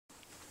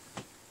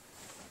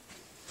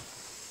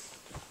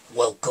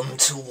Welcome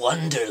to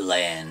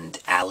Wonderland,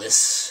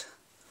 Alice.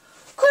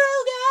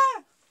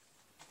 Kruger!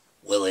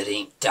 Well, it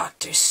ain't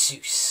Dr.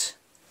 Seuss.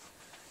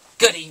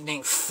 Good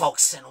evening,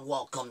 folks, and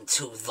welcome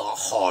to the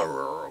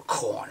Horror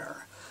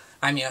Corner.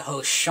 I'm your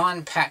host,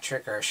 Sean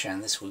Patrick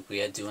Erschen. This week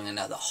we are doing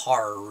another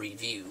horror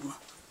review.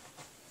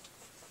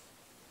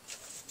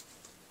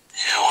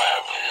 You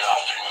have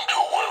nothing to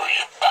worry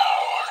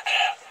about.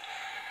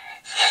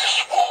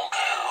 This won't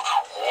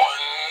hurt one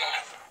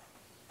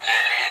little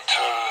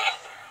bit.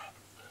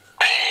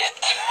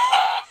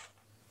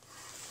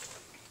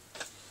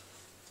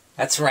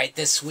 That's right,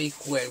 this week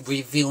we're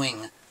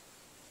reviewing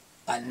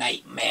A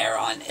Nightmare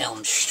on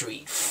Elm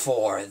Street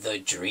 4, The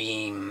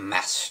Dream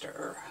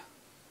Master.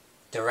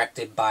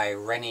 Directed by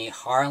Renny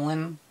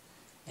Harlin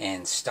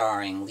and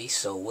starring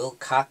Lisa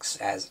Wilcox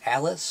as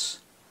Alice,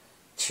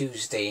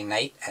 Tuesday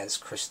Knight as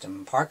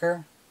Kristen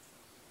Parker,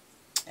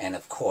 and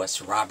of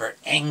course Robert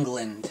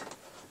Englund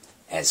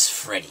as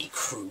Freddy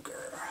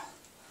Krueger.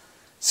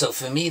 So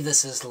for me,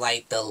 this is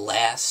like the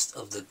last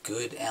of the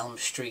good Elm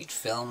Street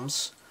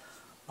films.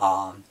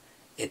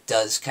 It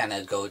does kind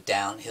of go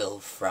downhill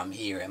from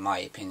here, in my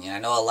opinion. I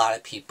know a lot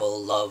of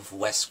people love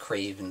Wes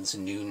Craven's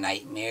New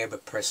Nightmare,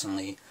 but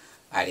personally,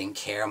 I didn't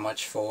care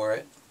much for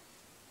it.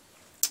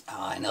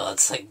 I know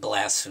it's like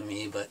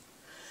blasphemy, but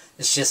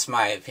it's just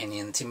my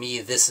opinion. To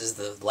me, this is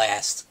the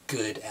last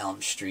good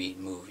Elm Street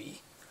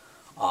movie.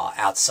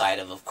 Outside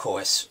of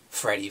course,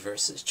 Freddy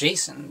vs.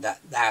 Jason.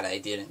 That I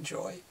did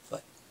enjoy.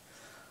 But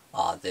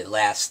the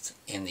last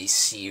in the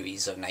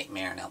series of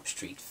Nightmare on Elm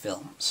Street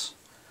films.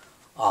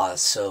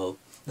 So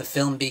the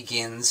film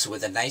begins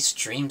with a nice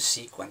dream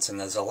sequence. And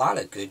there's a lot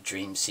of good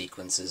dream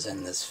sequences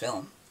in this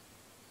film.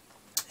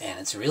 And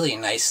it's really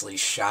nicely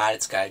shot.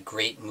 It's got a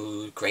great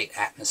mood, great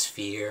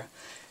atmosphere.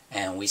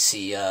 And we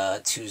see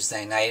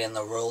Tuesday Knight in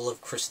the role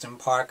of Kristen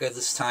Parker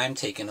this time,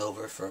 taking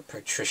over for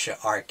Patricia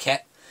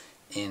Arquette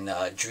in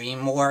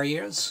Dream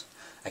Warriors.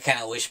 I kind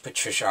of wish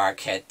Patricia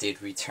Arquette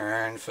did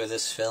return for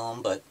this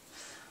film, but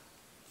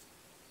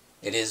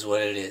it is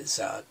what it is.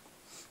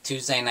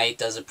 Tuesday Knight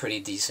does a pretty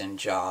decent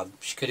job.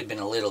 She could have been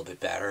a little bit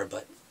better,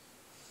 but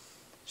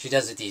she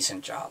does a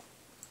decent job.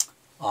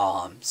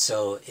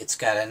 So it's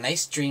got a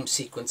nice dream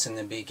sequence in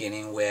the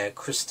beginning where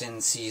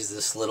Kristen sees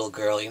this little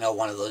girl, you know,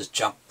 one of those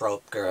jump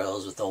rope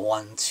girls with the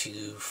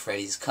 1-2,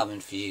 Freddy's coming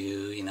for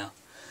you, you know.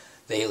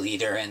 They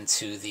lead her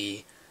into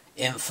the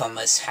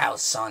infamous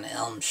house on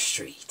Elm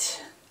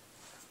Street,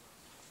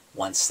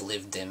 once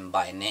lived in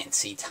by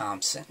Nancy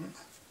Thompson,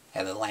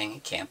 Heather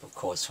Langenkamp, of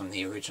course, from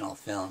the original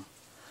film.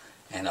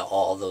 And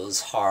all those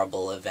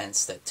horrible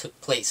events that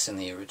took place in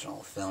the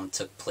original film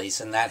took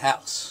place in that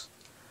house.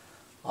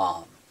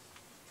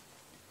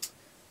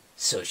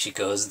 So she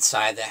goes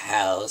inside the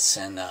house,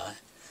 and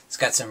it's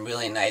got some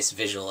really nice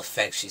visual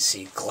effects. You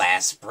see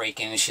glass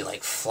breaking, and she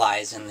like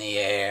flies in the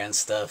air and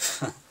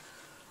stuff.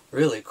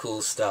 Really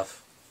cool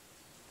stuff.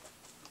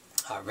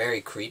 Very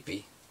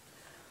creepy.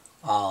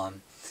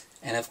 And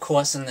of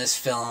course in this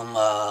film,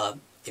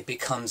 it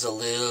becomes a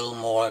little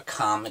more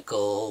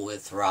comical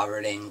with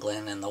Robert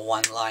Englund and the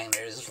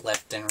one-liners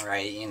left and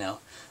right, you know.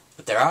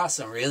 But there are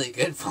some really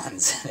good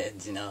ones in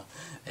it, you know.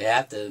 I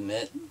have to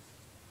admit.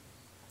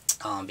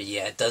 But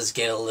yeah, it does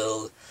get a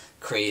little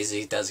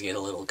crazy, it does get a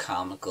little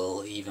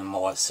comical, even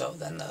more so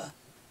than the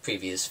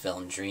previous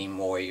film, Dream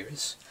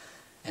Warriors.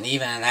 And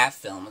even in that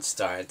film, it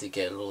started to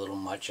get a little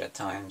much at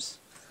times.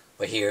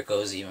 But here it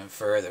goes even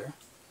further.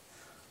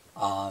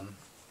 But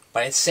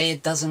I'd say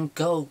it doesn't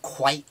go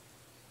quite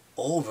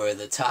over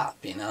the top,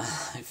 you know.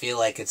 I feel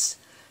like it's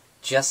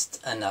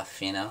just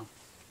enough, you know.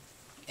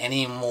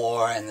 Any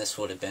more, and this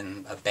would have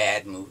been a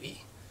bad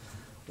movie.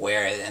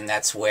 And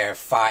that's where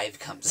 5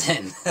 comes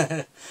in.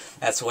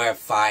 That's where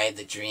 5,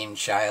 the Dream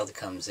Child,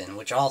 comes in,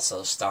 which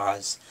also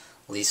stars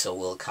Lisa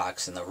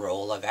Wilcox in the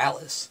role of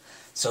Alice.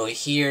 So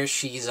here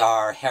she's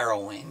our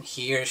heroine.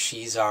 Here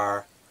she's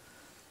our,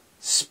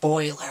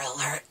 spoiler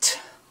alert,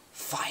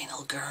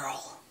 final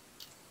girl.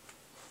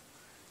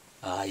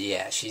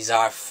 Yeah, she's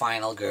our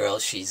final girl.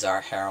 She's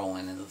our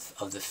heroine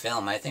of the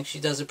film. I think she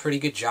does a pretty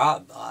good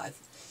job,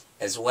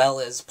 as well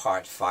as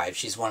Part 5.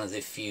 She's one of the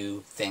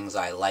few things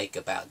I like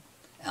about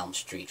Elm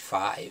Street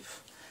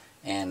 5.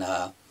 And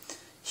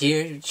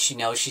here,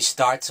 she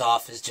starts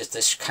off as just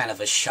a kind of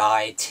a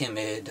shy,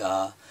 timid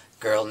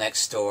girl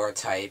next door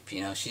type.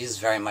 You know, she's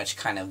very much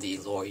kind of the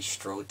Laurie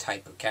Strode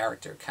type of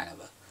character, kind of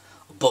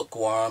a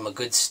bookworm, a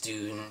good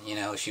student. You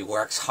know, she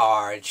works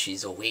hard.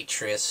 She's a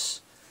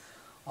waitress,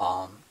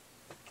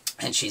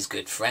 and she's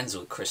good friends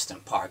with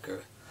Kristen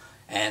Parker.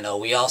 And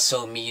we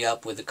also meet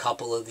up with a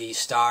couple of the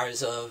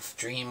stars of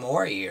Dream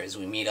Warriors.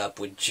 We meet up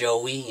with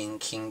Joey and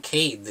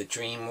Kincaid, the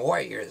Dream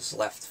Warriors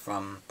left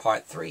from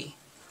Part 3.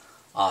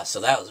 So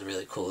that was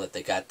really cool that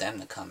they got them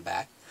to come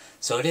back.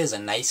 So it is a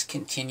nice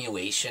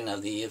continuation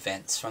of the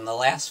events from the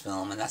last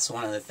film, and that's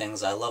one of the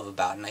things I love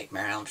about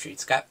Nightmare on Elm Street.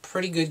 It's got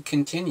pretty good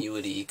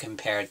continuity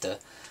compared to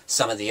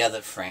some of the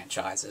other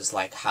franchises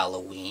like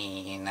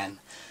Halloween and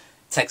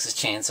Texas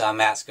Chainsaw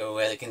Massacre,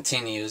 where the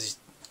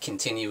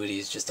continuity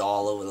is just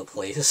all over the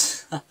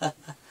place.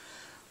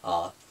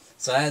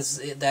 So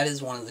that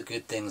is one of the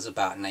good things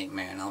about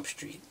Nightmare on Elm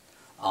Street.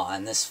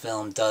 And this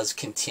film does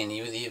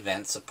continue the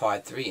events of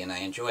Part 3, and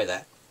I enjoy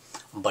that.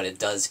 But it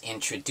does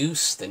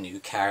introduce the new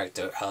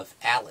character of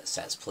Alice,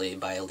 as played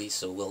by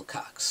Lisa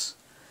Wilcox.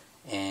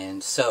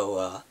 And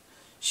so,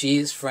 she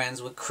is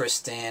friends with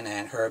Kristen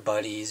and her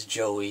buddies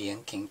Joey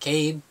and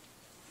Kincaid.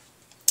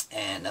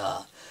 And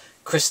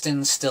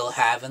Kristen's still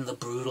having the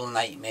brutal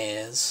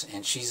nightmares,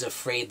 and she's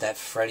afraid that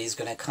Freddy's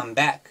going to come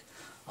back.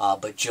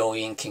 But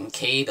Joey and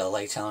Kincaid are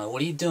like telling her,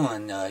 "What are you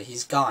doing?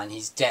 He's gone,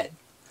 he's dead.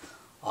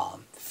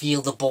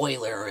 Feel the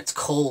boiler, it's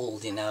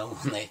cold," you know.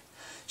 And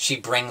she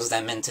brings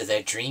them into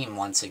their dream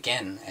once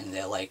again, and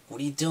they're like, "What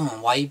are you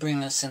doing? Why are you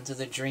bringing us into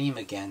the dream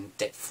again?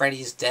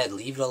 Freddy's dead,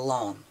 leave it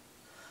alone."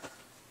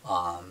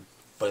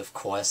 But of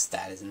course,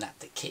 that is not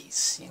the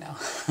case, you know.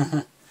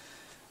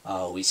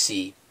 We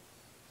see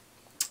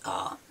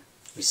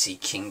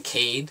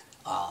Kincaid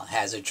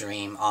has a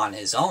dream on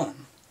his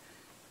own,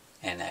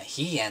 and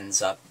he ends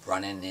up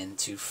running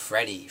into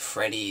Freddy.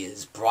 Freddy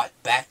is brought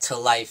back to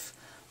life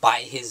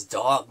by his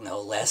dog, no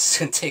less,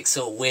 and takes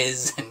a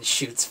whiz and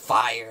shoots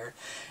fire,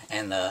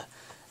 and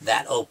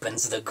that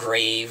opens the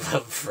grave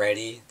of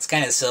Freddy. It's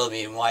kind of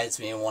silly. It reminds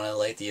me of one of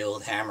like the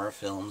old Hammer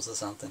films or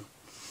something.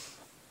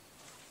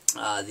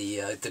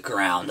 The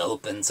ground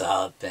opens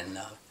up, and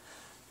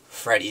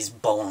Freddy's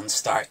bones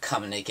start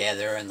coming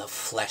together, and the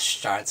flesh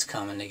starts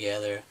coming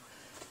together,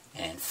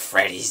 and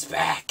Freddy's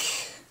back.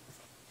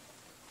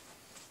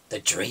 The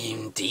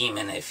dream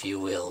demon, if you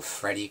will,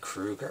 Freddy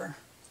Krueger.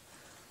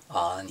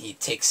 And he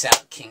takes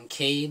out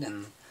Kincaid,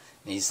 and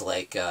he's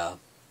like,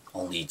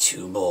 "Only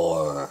 2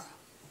 more."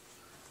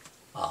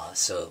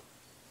 So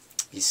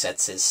he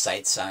sets his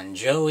sights on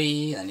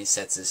Joey, and he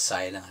sets his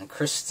sight on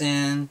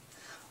Kristen,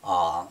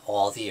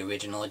 all the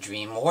original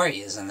Dream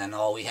Warriors, and then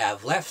all we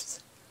have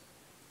left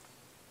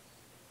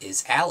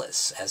is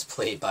Alice, as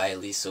played by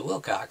Lisa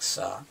Wilcox.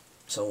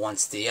 So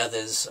once the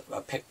others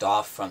are picked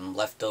off from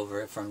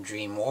leftover from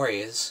Dream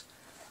Warriors,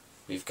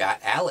 we've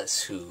got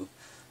Alice, who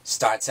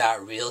starts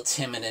out real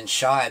timid and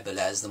shy, but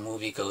as the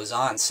movie goes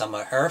on, some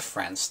of her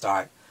friends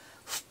start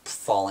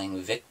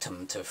falling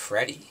victim to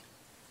Freddy.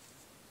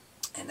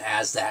 And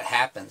as that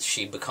happens,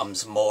 she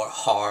becomes more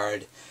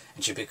hard,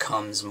 and she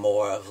becomes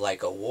more of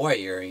like a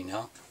warrior, you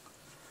know.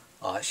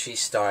 She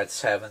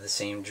starts having the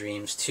same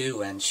dreams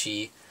too, and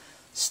she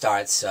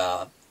starts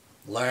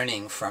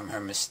learning from her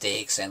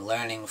mistakes and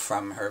learning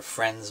from her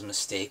friends'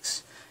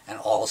 mistakes, and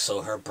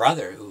also her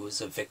brother, who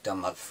was a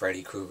victim of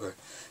Freddy Krueger.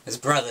 His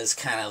brother's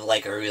kind of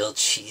like a real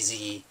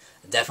cheesy,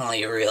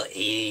 definitely a real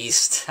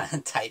 80s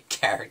type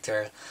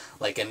character,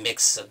 like a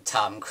mix of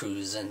Tom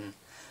Cruise and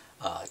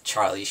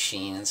Charlie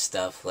Sheen and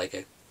stuff,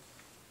 and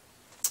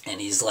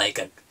he's like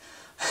a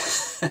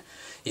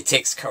he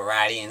takes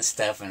karate and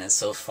stuff, and it's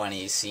so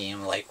funny. You see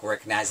him like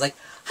working out, he's like,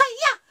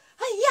 "Hi-ya!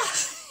 Hi-ya!"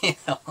 You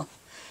know?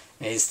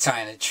 And he's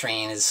trying to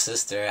train his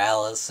sister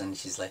Alice, and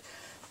she's like,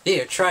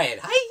 "Here, try it.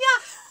 Hi-ya!"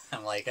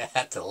 I'm like, I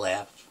had to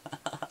laugh.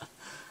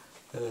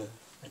 I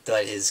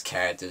thought his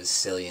character was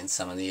silly, and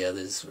some of the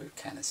others were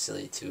kind of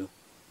silly too.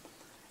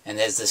 And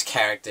there's this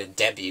character,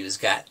 Debbie, who's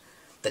got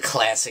the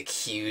classic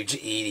huge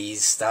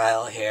 80s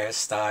style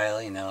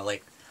hairstyle, you know,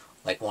 like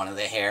one of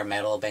the hair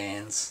metal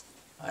bands.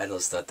 I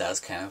just thought that was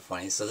kind of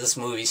funny. So this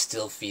movie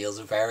still feels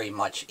very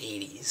much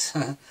 80s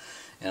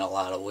in a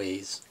lot of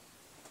ways.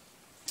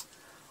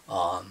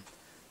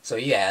 So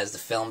yeah, as the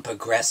film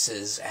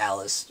progresses,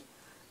 Alice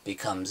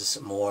becomes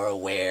more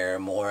aware,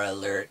 more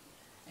alert,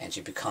 and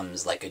she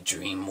becomes like a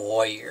dream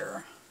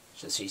warrior.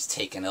 So she's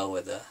taken over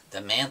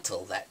the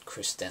mantle that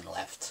Kristen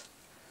left.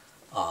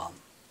 And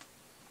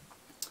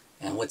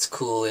what's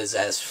cool is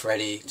as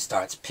Freddy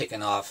starts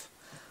picking off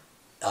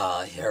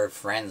her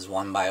friends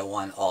one by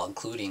one, all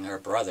including her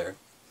brother,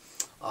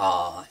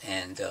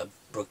 and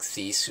Brooke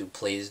Thies, who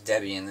plays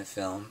Debbie in the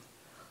film,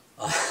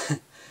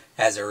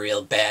 has a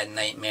real bad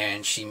nightmare,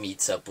 and she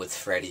meets up with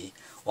Freddy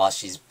while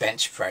she's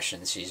bench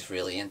pressing. She's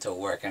really into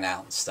working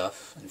out and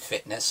stuff and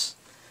fitness,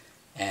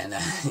 and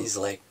he's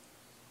like,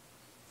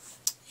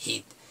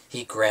 he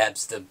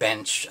grabs the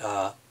bench,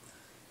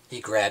 he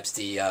grabs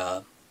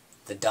the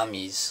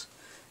dummies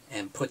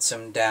and puts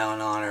them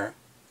down on her,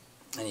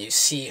 and you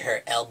see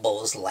her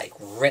elbows like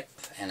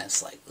rip, and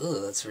it's like, ooh,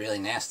 that's really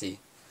nasty,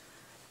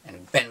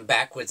 and bend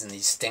backwards, and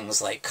these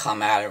things like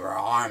come out of her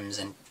arms,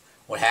 and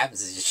what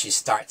happens is she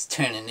starts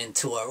turning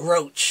into a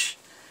roach,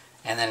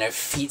 and then her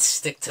feet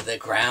stick to the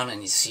ground,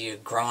 and you see her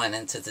growing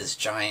into this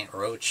giant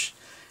roach,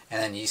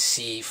 and then you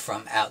see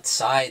from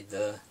outside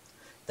that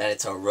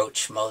it's a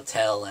roach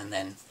motel, and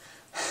then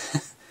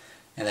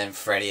and then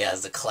Freddy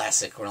has the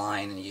classic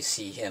line, and you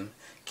see him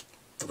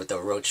with the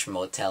roach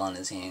motel in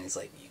his hand. He's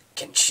like, "You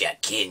can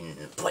check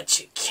in, but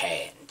you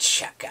can't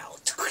check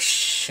out."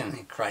 And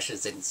he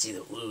crushes it and see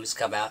the ooze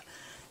come out.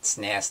 It's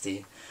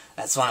nasty.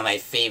 That's one of my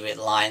favorite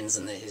lines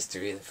in the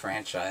history of the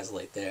franchise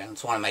right there.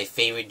 It's one of my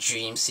favorite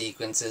dream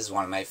sequences,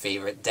 one of my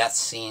favorite death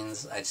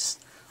scenes.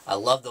 I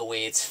love the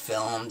way it's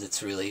filmed.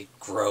 It's really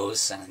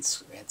gross, and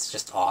it's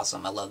just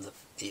awesome. I love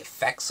the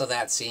effects of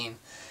that scene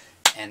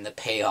and the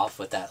payoff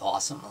with that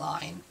awesome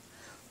line.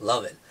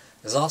 Love it.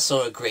 There's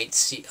also a great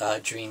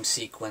dream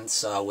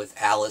sequence with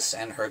Alice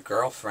and her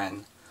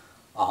girlfriend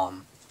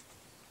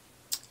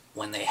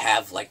when they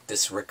have like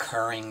this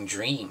recurring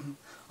dream.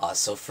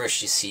 So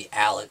first you see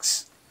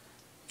Alex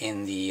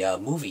in the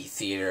movie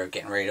theater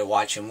getting ready to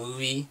watch a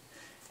movie,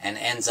 and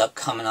ends up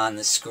coming on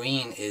the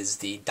screen is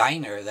the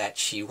diner that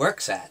she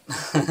works at.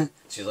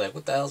 She's like,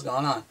 what the hell's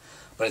going on?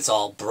 But it's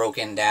all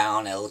broken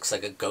down. It looks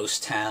like a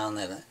ghost town,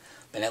 and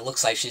it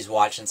looks like she's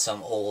watching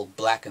some old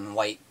black and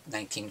white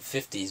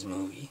 1950s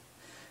movie.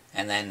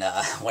 And then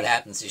what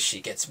happens is she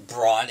gets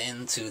brought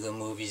into the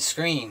movie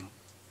screen.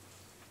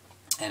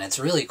 And it's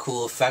really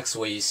cool effects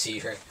where you see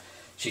her,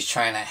 she's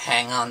trying to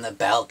hang on the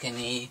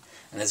balcony,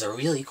 and there's a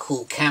really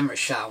cool camera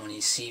shot when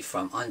you see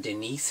from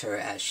underneath her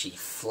as she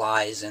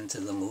flies into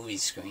the movie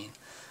screen.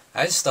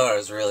 I just thought it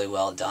was really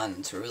well done.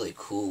 It's really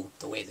cool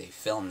the way they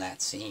filmed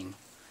that scene.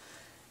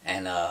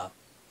 And I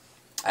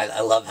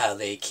love how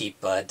they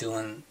keep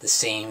doing the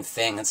same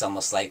thing. It's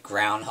almost like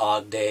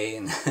Groundhog Day,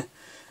 and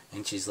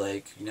and she's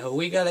like, you know,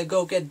 we gotta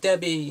go get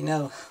Debbie, you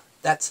know,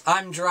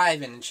 I'm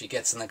driving, and she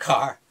gets in the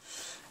car.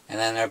 And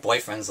then her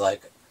boyfriend's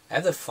like, I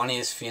have the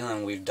funniest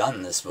feeling we've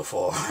done this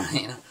before,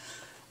 you know.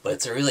 But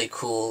it's a really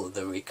cool,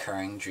 the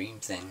recurring dream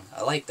thing.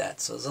 I like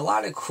that. So there's a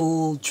lot of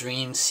cool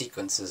dream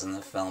sequences in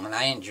the film, and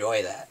I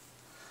enjoy that.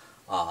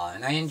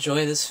 And I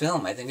enjoy this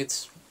film. I think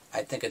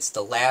it's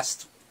the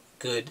last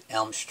good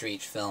Elm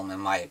Street film, in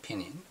my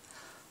opinion.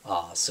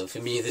 So for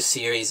me, the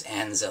series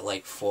ends at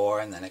like 4,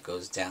 and then it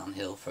goes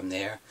downhill from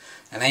there.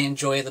 And I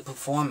enjoy the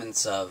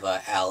performance of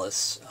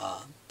Alice,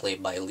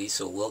 played by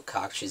Lisa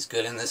Wilcox. She's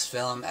good in this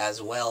film,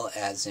 as well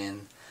as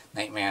in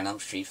Nightmare on Elm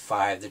Street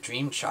 5, The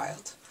Dream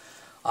Child.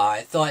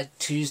 I thought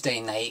Tuesday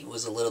Night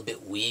was a little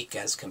bit weak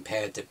as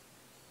compared to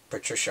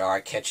Patricia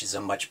Arquette. She's a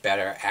much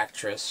better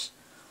actress.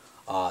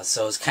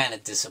 So I was kind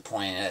of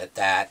disappointed at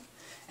that.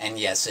 And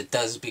yes, it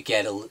does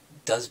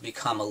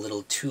become a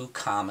little too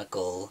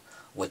comical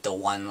with the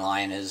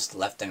one-liners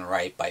left and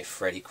right by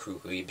Freddy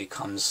Krueger. He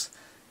becomes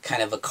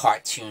kind of a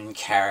cartoon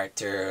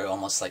character,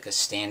 almost like a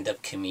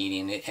stand-up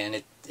comedian,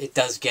 and it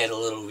does get a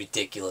little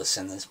ridiculous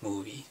in this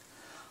movie.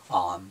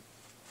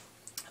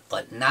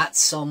 But not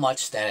so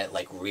much that it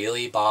like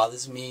really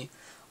bothers me,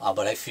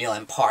 but I feel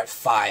in part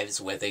 5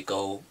 is where they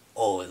go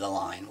over the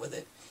line with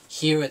it.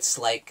 Here it's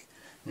like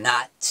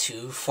not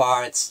too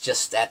far, it's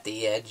just at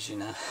the edge, you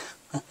know.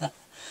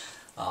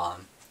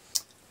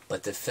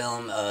 But the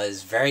film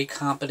is very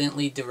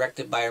competently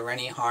directed by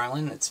Renny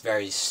Harlin. It's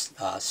very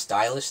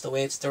stylish the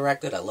way it's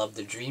directed. I love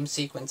the dream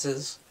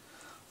sequences.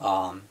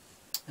 And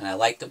I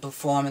like the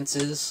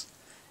performances.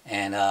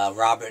 And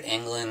Robert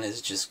Englund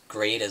is just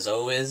great as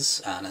always.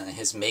 And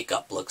his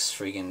makeup looks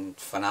freaking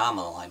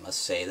phenomenal, I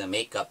must say. The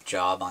makeup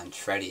job on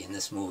Freddy in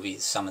this movie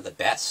is some of the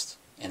best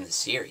in the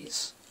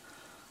series.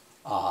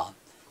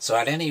 So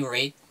at any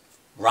rate,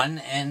 run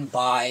and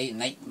buy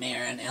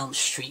Nightmare on Elm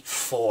Street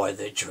 4,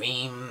 The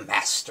Dream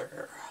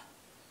Master.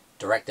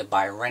 Directed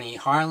by Renny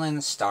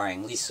Harlin,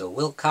 starring Lisa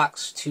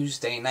Wilcox,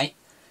 Tuesday Night,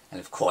 and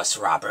of course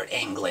Robert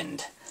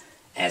Englund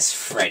as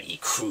Freddy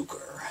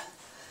Krueger.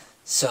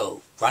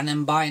 So, run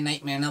and buy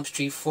Nightmare on Elm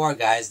Street 4,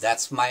 guys.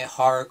 That's my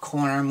Horror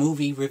Corner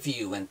movie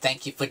review, and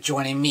thank you for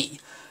joining me,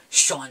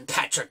 Sean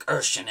Patrick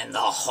Erschen, in the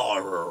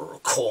Horror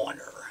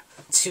Corner.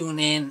 Tune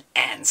in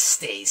and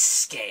stay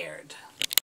scared.